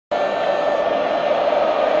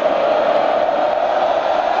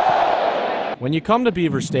When you come to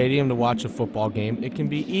Beaver Stadium to watch a football game, it can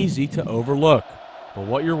be easy to overlook. But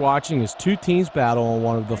what you're watching is two teams battle on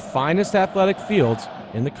one of the finest athletic fields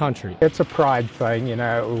in the country. It's a pride thing, you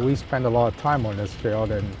know. We spend a lot of time on this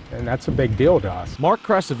field, and that's a big deal to us. Mark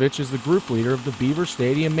Kresovich is the group leader of the Beaver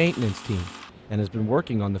Stadium maintenance team and has been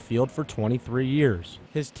working on the field for 23 years.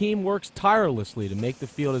 His team works tirelessly to make the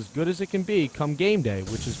field as good as it can be come game day,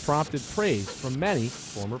 which has prompted praise from many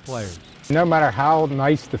former players. No matter how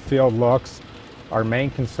nice the field looks, our main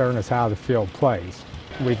concern is how the field plays.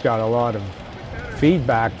 We've got a lot of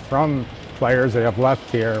feedback from players that have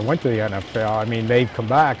left here and went to the NFL. I mean, they've come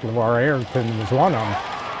back. LeVar Arrington was one of them.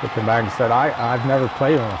 They come back and said, I've never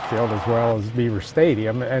played on a field as well as Beaver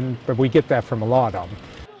Stadium, but we get that from a lot of them.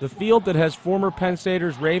 The field that has former Penn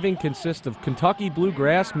Staters raving consists of Kentucky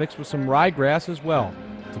bluegrass mixed with some ryegrass as well.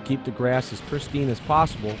 To keep the grass as pristine as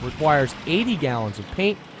possible requires 80 gallons of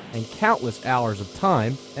paint and countless hours of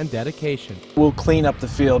time and dedication. We'll clean up the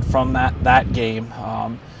field from that game,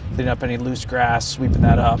 clean up any loose grass, sweeping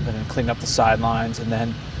that up, and then clean up the sidelines. And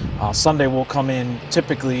then Sunday we'll come in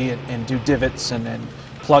typically and do divots and then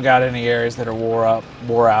plug out any areas that are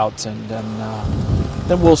wore out, and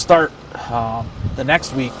then we'll start the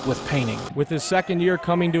next week with painting. With his second year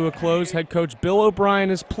coming to a close, head coach Bill O'Brien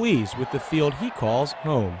is pleased with the field he calls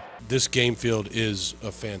home. This game field is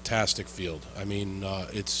a fantastic field. I mean,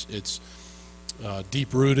 it's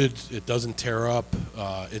deep-rooted. It doesn't tear up.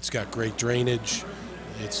 It's got great drainage.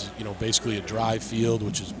 It's basically a dry field,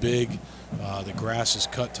 which is big. The grass is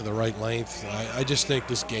cut to the right length. I just think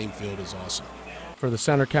this game field is awesome. For the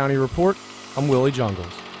Center County Report, I'm Willie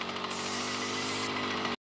Jungles.